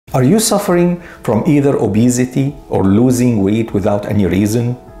Are you suffering from either obesity or losing weight without any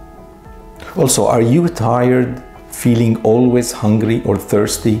reason? Also, are you tired, feeling always hungry or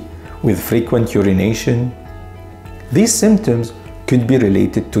thirsty with frequent urination? These symptoms could be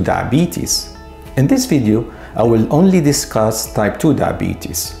related to diabetes. In this video, I will only discuss type 2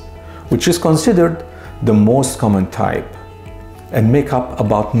 diabetes, which is considered the most common type and make up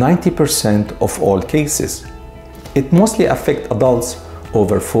about 90% of all cases. It mostly affects adults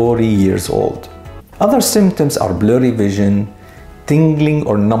over 40 years old. Other symptoms are blurry vision, tingling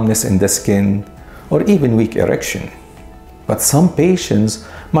or numbness in the skin, or even weak erection. But some patients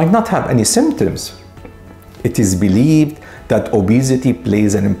might not have any symptoms. It is believed that obesity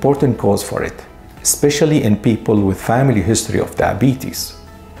plays an important cause for it, especially in people with family history of diabetes.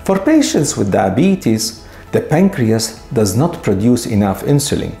 For patients with diabetes, the pancreas does not produce enough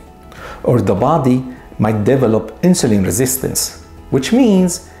insulin, or the body might develop insulin resistance, which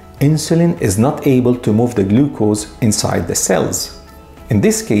means insulin is not able to move the glucose inside the cells. In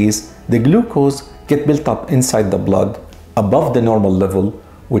this case, the glucose gets built up inside the blood above the normal level,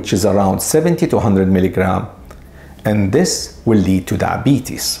 which is around 70 to 100 milligram, and this will lead to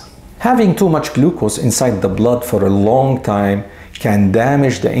diabetes. Having too much glucose inside the blood for a long time can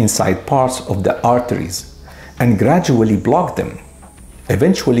damage the inside parts of the arteries and gradually block them.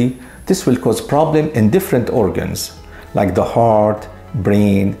 Eventually, this will cause problems in different organs like the heart,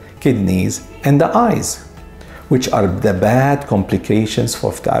 brain, kidneys, and the eyes, which are the bad complications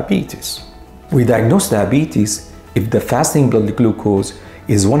for diabetes. We diagnose diabetes if the fasting blood glucose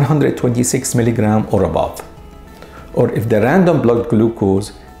is 126 milligram or above, or if the random blood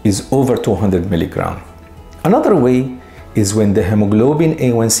glucose is over 200 milligram. Another way is when the hemoglobin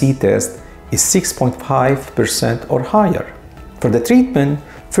A1C test is 6.5% or higher. For the treatment,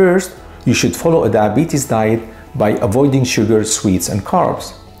 first, you should follow a diabetes diet by avoiding sugar, sweets, and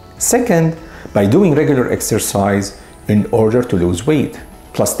carbs. Second, by doing regular exercise in order to lose weight,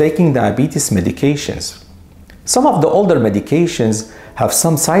 plus taking diabetes medications. Some of the older medications have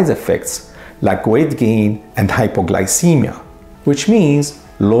some side effects like weight gain and hypoglycemia, which means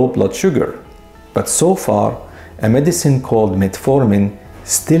low blood sugar. But so far, a medicine called metformin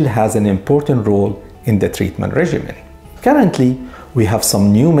still has an important role in the treatment regimen. Currently, we have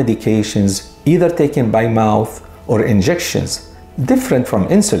some new medications either taken by mouth or injections, different from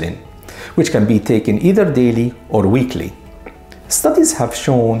insulin, which can be taken either daily or weekly. Studies have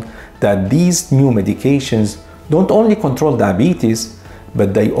shown that these new medications don't only control diabetes,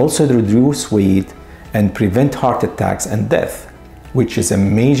 but they also reduce weight and prevent heart attacks and death, which is a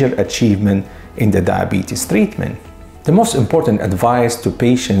major achievement in the diabetes treatment. The most important advice to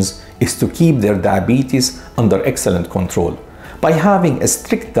patients is to keep their diabetes under excellent control by having a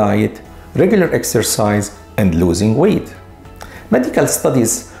strict diet, regular exercise, and losing weight. Medical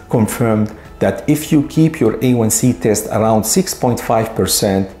studies confirmed that if you keep your A1C test around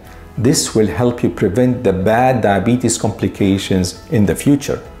 6.5%, this will help you prevent the bad diabetes complications in the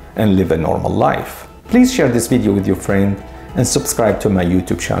future and live a normal life. Please share this video with your friend and subscribe to my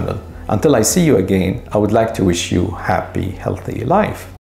YouTube channel. Until I see you again, I would like to wish you a happy, healthy life.